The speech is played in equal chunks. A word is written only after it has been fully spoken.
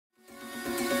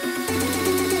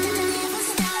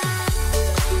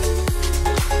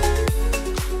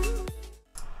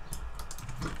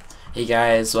Hey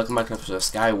guys, welcome back to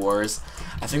Sky Wars.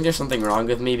 I think there's something wrong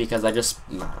with me because I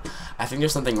think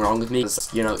there's something wrong with me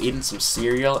because, you know, eating some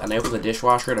cereal and I opened the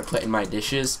dishwasher to put in my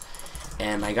dishes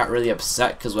and I got really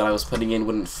upset because what I was putting in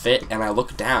wouldn't fit, and I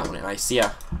look down and I see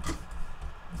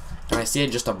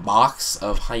just a box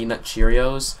of Honey Nut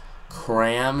Cheerios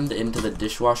crammed into the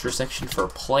dishwasher section for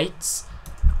plates,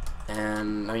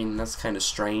 and I mean that's kind of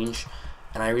strange.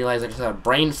 And I realized I just had a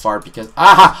brain fart because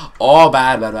oh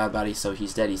bad. So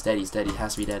he's dead. He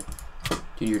has to be dead.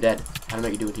 Dude, you're dead. I don't know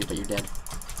what you're doing here, but you're dead.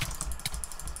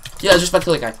 Yeah, I was just about to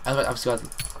kill that guy. I was about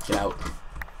to get out.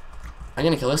 I'm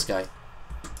gonna kill this guy.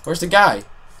 Where's the guy?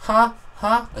 Huh?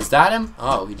 Is that him?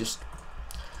 Oh,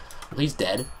 well, he's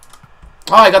dead.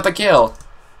 Oh, I got the kill.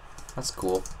 That's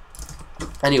cool.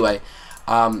 Anyway,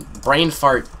 brain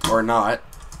fart or not.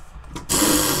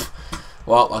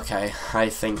 Well, okay, I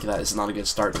think that is not a good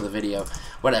start to the video.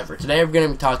 Whatever. Today we're going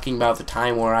to be talking about the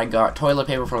time where I got toilet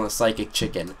paper from the psychic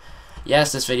chicken.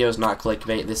 Yes, this video is not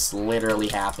clickbait. This literally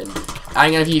happened.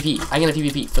 I'm going to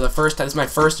PvP. For the first time. This is my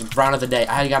first round of the day.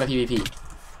 I got a PvP.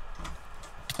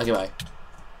 Okay, bye.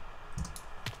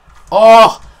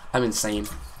 Oh! I'm insane.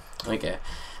 Okay.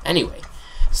 Anyway,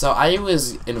 so I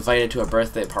was invited to a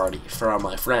birthday party from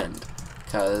my friend,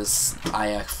 because I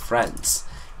have friends.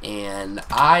 And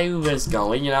I was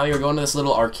going, you know, we were going to this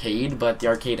little arcade, but the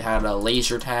arcade had a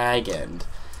laser tag and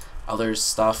other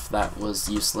stuff that was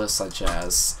useless, such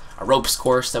as a ropes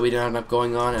course that we didn't end up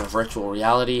going on, and a virtual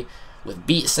reality with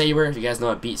Beat Saber. If you guys know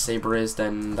what Beat Saber is,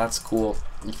 then that's cool.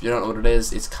 If you don't know what it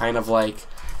is, it's kind of like,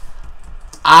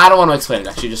 I don't want to explain it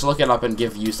actually, just look it up and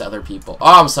give views to other people.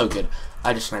 Oh, I'm so good.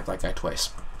 I just sniped that guy twice.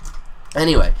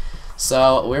 Anyway,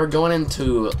 so we were going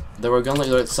into,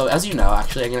 so as you know,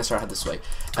 actually I'm going to start out this way.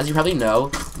 As you probably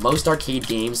know, most arcade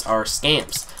games are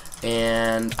scams,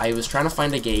 and I was trying to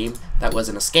find a game that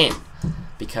wasn't a scam,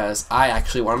 because I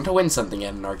actually wanted to win something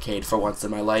at an arcade for once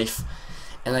in my life,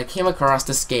 and I came across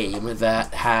this game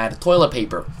that had toilet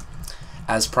paper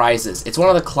as prizes. It's one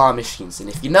of the claw machines, and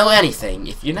if you know anything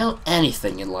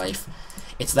in life,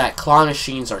 it's that claw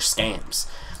machines are scams.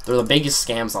 They're the biggest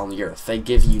scams on the earth. They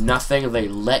give you nothing, they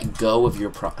let go of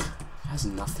your has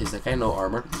nothing, is that guy no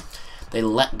armor? They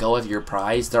let go of your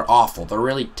prize. They're awful. They're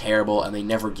really terrible, and they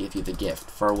never give you the gift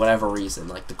for whatever reason.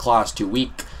 Like the claw is too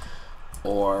weak,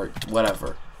 or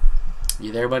whatever.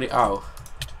 You there, buddy? Oh.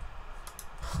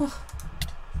 This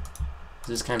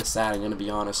is kind of sad, I'm gonna be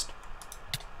honest.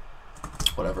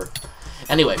 Whatever.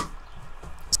 Anyway,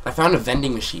 I found a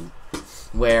vending machine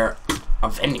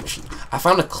I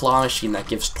found a claw machine that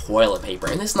gives toilet paper,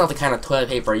 and this is not the kind of toilet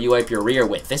paper you wipe your rear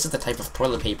with. This is the type of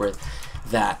toilet paper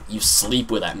that you sleep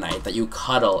with at night, that you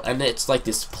cuddle, and it's like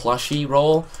this plushy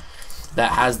roll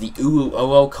that has the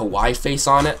kawaii face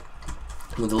on it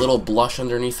with a little blush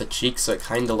underneath the cheek, so it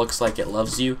kind of looks like it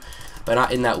loves you, but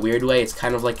not in that weird way. It's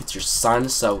kind of like it's your son.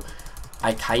 So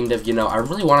I kind of, you know, I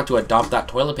really wanted to adopt that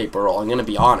toilet paper roll. I'm gonna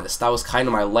be honest, that was kind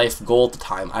of my life goal at the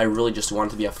time. I really just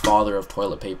wanted to be a father of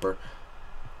toilet paper.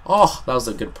 Oh, that was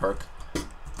a good perk.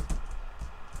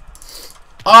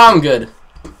 Oh, I'm good.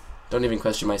 Don't even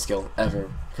question my skill,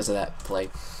 ever, because of that play.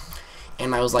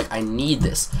 And I was like, I need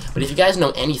this. But if you guys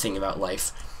know anything about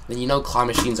life, then you know claw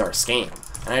machines are a scam.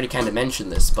 And I already kind of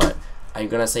mentioned this, but I'm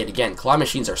going to say it again. Claw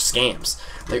machines are scams.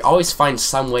 They always find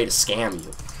some way to scam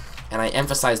you. And I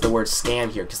emphasize the word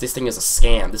scam here, because this thing is a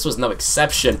scam. This was no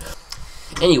exception.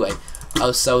 Anyway,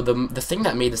 so the thing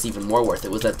that made this even more worth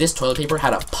it was that this toilet paper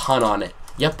had a pun on it.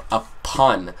 Yep, a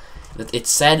pun. It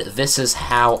said, "This is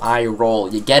how I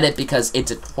roll." You get it? Because it's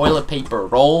a toilet paper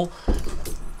roll.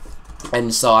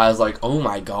 And so I was like, oh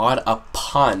my god, a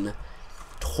pun.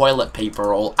 Toilet paper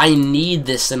roll. I need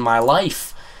this in my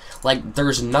life. Like,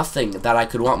 there's nothing that I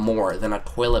could want more than a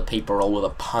toilet paper roll with a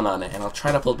pun on it. And I'll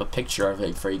try to pull up a picture of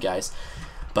it for you guys.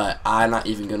 But I'm not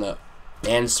even gonna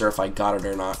answer if I got it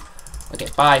or not. Okay,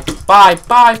 bye.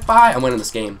 I'm winning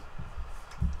this game.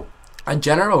 A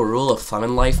general rule of thumb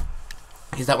in life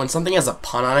is that when something has a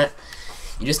pun on it,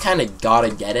 you just kind of gotta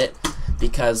get it,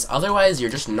 because otherwise you're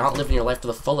just not living your life to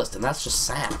the fullest, and that's just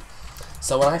sad.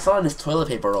 So when I saw this toilet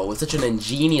paper roll with such an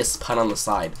ingenious pun on the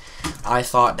side, I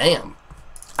thought, damn,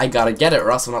 I gotta get it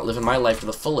or else I'm not living my life to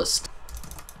the fullest.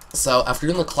 So after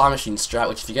doing the claw machine strat,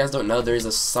 which if you guys don't know, there is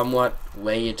a somewhat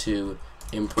way to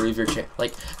improve your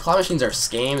like, claw machines are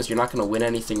scams. You're not going to win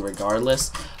anything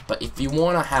regardless, but if you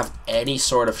want to have any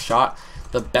sort of shot,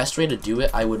 the best way to do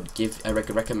it, I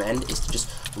could recommend, is to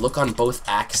just look on both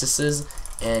axes,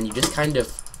 and you just kind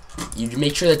of, you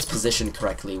make sure that it's positioned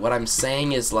correctly. What I'm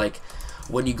saying is, like,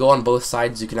 when you go on both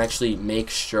sides, you can actually make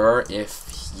sure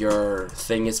if your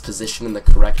thing is positioned in the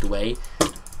correct way.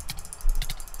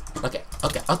 Okay,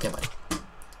 buddy.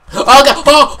 Oh god!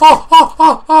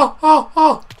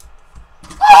 Oh!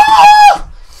 Ah!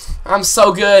 I'm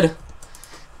so good.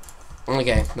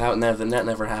 Okay, that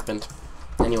never happened.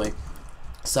 Anyway,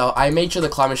 so I made sure the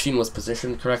claw machine was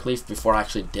positioned correctly before I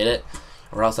actually did it,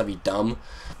 or else I'd be dumb.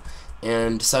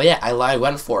 And so yeah, I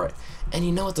went for it. And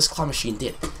you know what this claw machine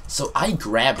did? So I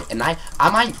grabbed it, and my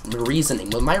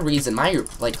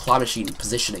like claw machine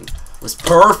positioning was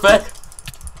perfect.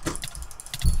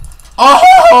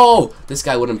 Oh! This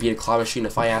guy wouldn't beat a claw machine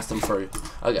if I asked him for.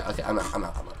 Okay, I'm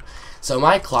out. So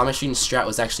my claw machine strat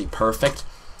was actually perfect.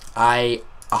 I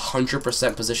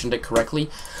 100% positioned it correctly,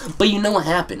 but you know what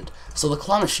happened? So the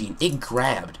claw machine, it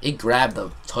grabbed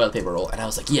the toilet paper roll, and I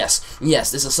was like, yes,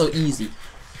 this is so easy.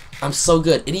 I'm so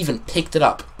good. It even picked it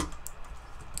up.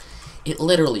 It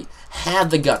literally had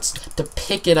the guts to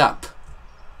pick it up.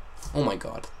 Oh my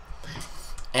god.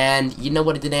 And you know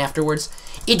what it did afterwards?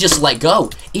 It just let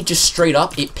go. It just straight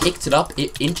up, it picked it up,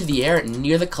 it into the air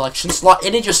near the collection slot,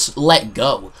 and it just let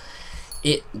go.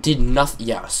 It did nothing.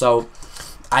 Yeah, so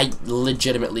I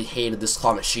legitimately hated this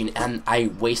claw machine, and I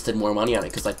wasted more money on it,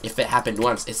 because like if it happened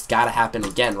once, it's gotta happen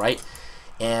again, right?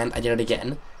 And I did it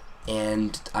again,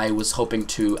 and I was hoping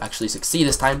to actually succeed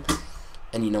this time.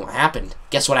 And you know what happened?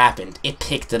 Guess what happened? It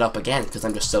picked it up again, because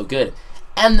I'm just so good.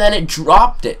 And then it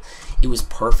dropped it. It was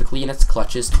perfectly in its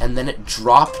clutches, and then it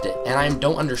dropped it. And I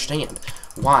don't understand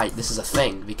why this is a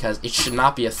thing, because it should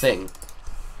not be a thing.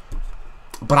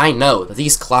 But I know that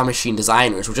these claw machine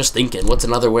designers were just thinking, what's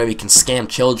another way we can scam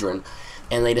children?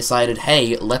 And they decided,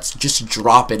 hey, let's just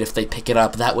drop it if they pick it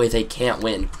up. That way they can't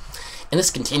win. And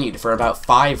this continued for about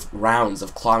 5 rounds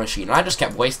of claw machine. And I just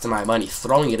kept wasting my money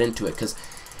throwing it into it, because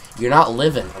you're not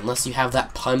living unless you have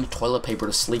that punned toilet paper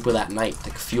to sleep with at night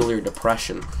to fuel your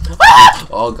depression. Ah!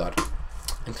 Oh god.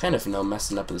 I'm kind of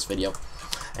messing up in this video.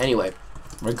 Anyway,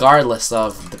 regardless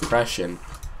of depression,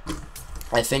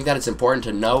 I think that it's important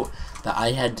to note that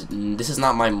this is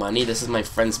not my money, this is my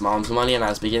friend's mom's money, and I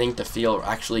was beginning to feel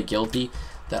actually guilty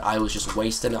that I was just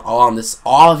wasting it all on this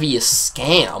obvious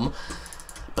scam.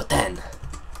 But then,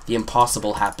 the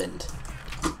impossible happened.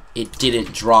 It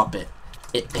didn't drop it.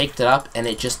 It picked it up, and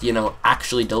it just,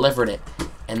 actually delivered it.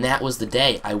 And that was the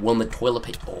day I won the toilet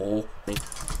paper. Oh,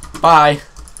 bye.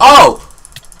 Oh!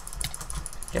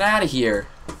 Get out of here.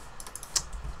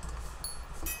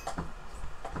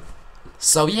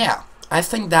 So, yeah, I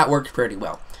think that worked pretty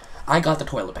well. I got the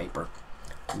toilet paper.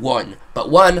 But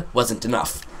one wasn't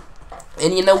enough.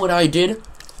 And you know what I did?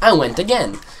 I went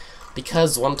again.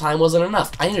 Because one time wasn't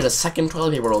enough. I needed a second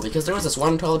toilet paper roll, because there was this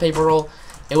one toilet paper roll.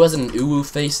 It wasn't an uwu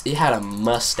face, it had a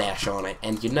mustache on it.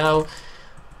 And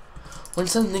when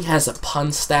something has a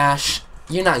pun stash,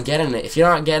 you're not getting it. If you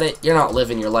don't get it, you're not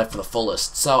living your life for the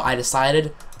fullest. So I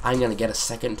decided I'm going to get a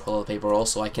second toilet paper roll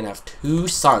so I can have 2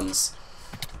 sons.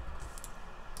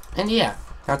 And yeah,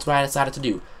 that's what I decided to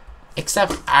do.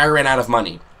 Except I ran out of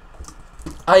money.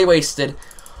 I wasted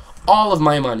all of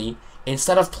my money.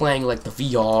 Instead of playing like the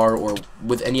VR or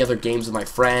with any other games with my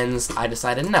friends, I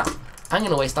decided, no, I'm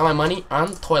going to waste all my money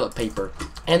on toilet paper.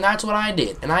 And that's what I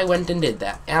did. And I went and did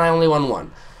that. And I only won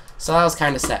 1. So that was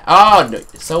kind of sad. Oh, no.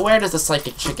 So where does the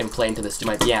psychic chicken play into this, you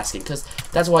might be asking? Because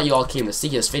that's what you all came to see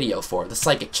this video for, the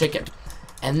psychic chicken.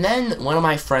 And then one of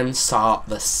my friends saw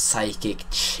the psychic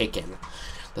chicken.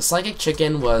 The psychic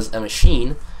chicken was a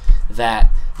machine that,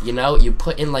 you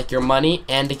put in like your money,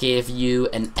 and it gave you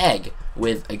an egg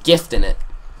with a gift in it.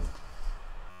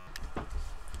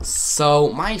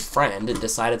 So my friend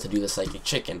decided to do the psychic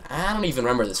chicken. I don't even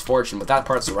remember this fortune, but that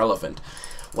part's irrelevant.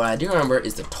 What I do remember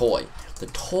is the toy. The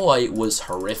toy was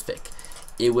horrific.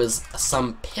 It was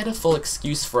some pitiful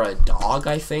excuse for a dog,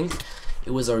 I think.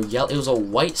 It was a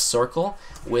white circle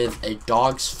with a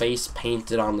dog's face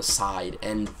painted on the side,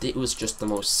 and it was just the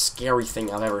most scary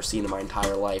thing I've ever seen in my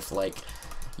entire life. Like,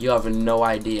 you have no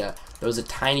idea. There was a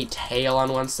tiny tail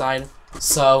on one side.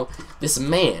 So this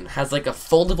man has like a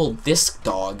foldable disc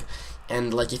dog,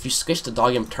 and like if you squish the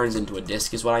dog, it turns into a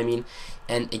disc, is what I mean,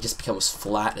 and it just becomes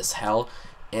flat as hell.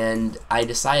 And I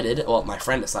decided, well, my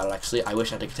friend decided actually, I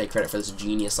wish I could take credit for this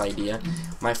genius idea.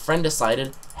 My friend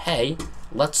decided, hey,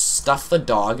 let's stuff the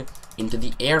dog into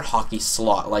the air hockey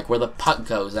slot, like where the puck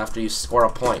goes after you score a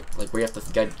point, like where you have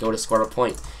to go to score a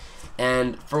point.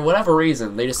 And for whatever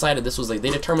reason, they decided this was like,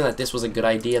 they determined that this was a good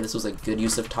idea, this was a good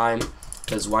use of time.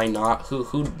 Because why not?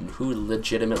 Who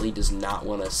legitimately does not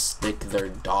want to stick their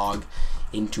dog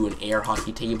into an air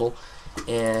hockey table?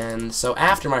 And so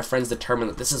after my friends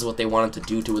determined that this is what they wanted to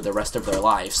do to the rest of their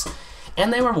lives,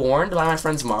 and they were warned by my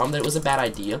friend's mom that it was a bad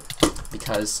idea,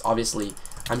 because obviously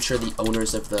I'm sure the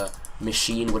owners of the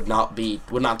machine would not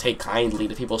take kindly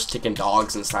to people sticking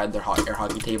dogs inside their air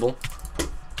hockey table.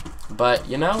 But,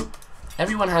 you know,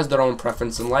 everyone has their own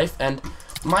preference in life, and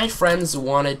my friends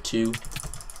wanted to...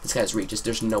 This guy's reach.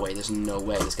 There's no way. There's no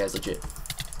way. This guy's legit.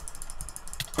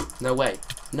 No way.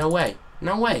 No way.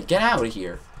 No way. Get out of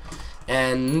here.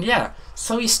 And, yeah.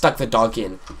 So he stuck the dog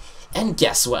in. And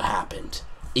guess what happened?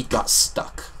 It got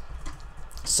stuck.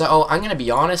 So, I'm gonna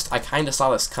be honest. I kind of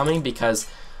saw this coming because...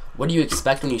 What do you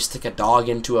expect when you stick a dog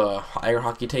into a air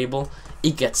hockey table?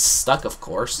 It gets stuck, of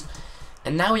course.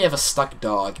 And now we have a stuck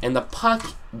dog, and the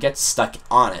puck gets stuck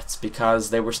on it because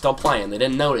they were still playing. They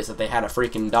didn't notice that they had a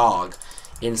freaking dog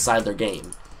inside their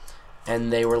game.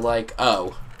 And they were like,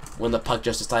 oh, when the puck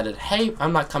just decided, hey,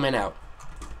 I'm not coming out.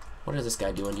 What is this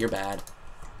guy doing? You're bad.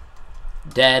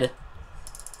 Dead.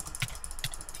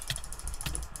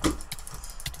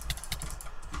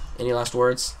 Any last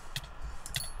words?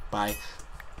 Bye.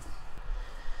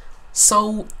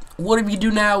 So, what did we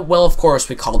do now? Well, of course,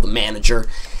 we called the manager.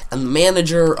 And the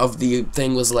manager of the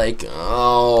thing was like,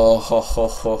 oh, ho, ho,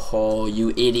 ho, ho, you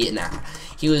idiot. Nah.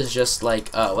 He was just like,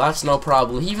 oh, that's no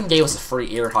problem. He even gave us a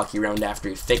free air hockey round after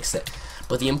he fixed it.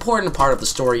 But the important part of the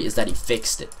story is that he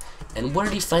fixed it. And what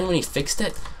did he find when he fixed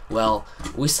it? Well,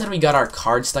 we said we got our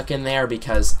card stuck in there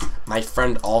because my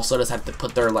friend also just had to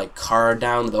put their, like, card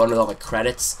down, the one with all the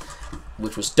credits,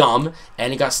 which was dumb,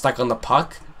 and he got stuck on the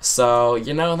puck. So,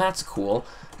 you know, that's cool.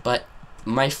 But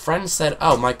my friend said,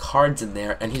 oh, my card's in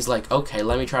there, and he's like, okay,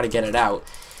 let me try to get it out.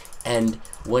 And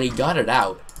when he got it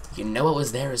out, you know what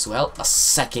was there as well? A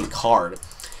second card.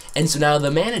 And so now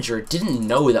the manager didn't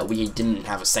know that we didn't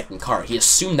have a second card. He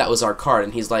assumed that was our card,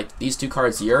 and he's like, these two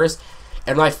cards yours?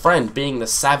 And my friend, being the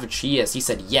savage he is, he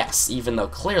said yes, even though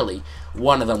clearly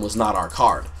one of them was not our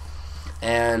card.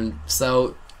 And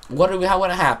so, what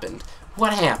happened?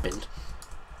 What happened?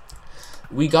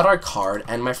 We got our card,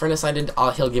 and my friend decided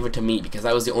he'll give it to me because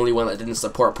I was the only one that didn't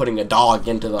support putting a dog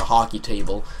into the hockey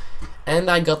table. And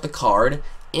I got the card,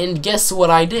 and guess what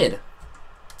I did?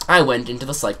 I went into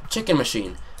the psych chicken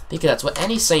machine because that's what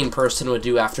any sane person would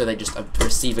do after they just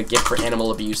receive a gift for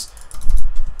animal abuse.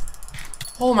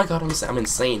 Oh my god, I'm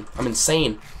insane. I'm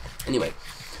insane. Anyway,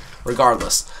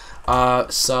 regardless,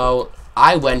 so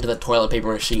I went to the toilet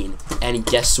paper machine, and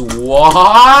guess what?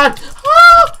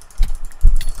 Ah!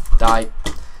 Die.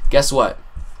 Guess what?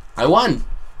 I won.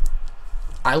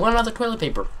 I won another toilet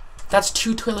paper. That's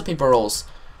 2 toilet paper rolls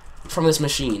from this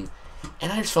machine.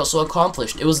 And I just felt so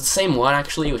accomplished. It was the same one,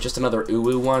 actually. It was just another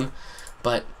uwu one.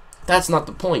 But that's not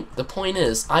the point. The point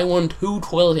is, I won 2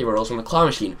 toilet paper rolls from the claw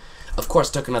machine. Of course,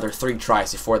 it took another 3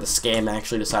 tries before the scam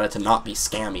actually decided to not be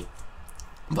scammy.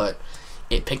 But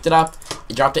it picked it up,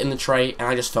 it dropped it in the tray, and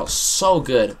I just felt so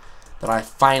good that I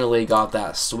finally got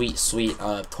that sweet, sweet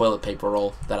toilet paper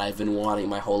roll that I've been wanting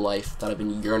my whole life, that I've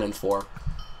been yearning for.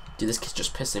 Dude, this kid's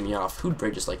just pissing me off. Who'd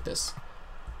bridges like this?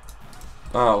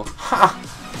 Oh, ha!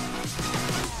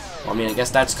 Well, I mean, I guess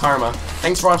that's karma.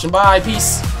 Thanks for watching. Bye.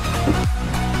 Peace.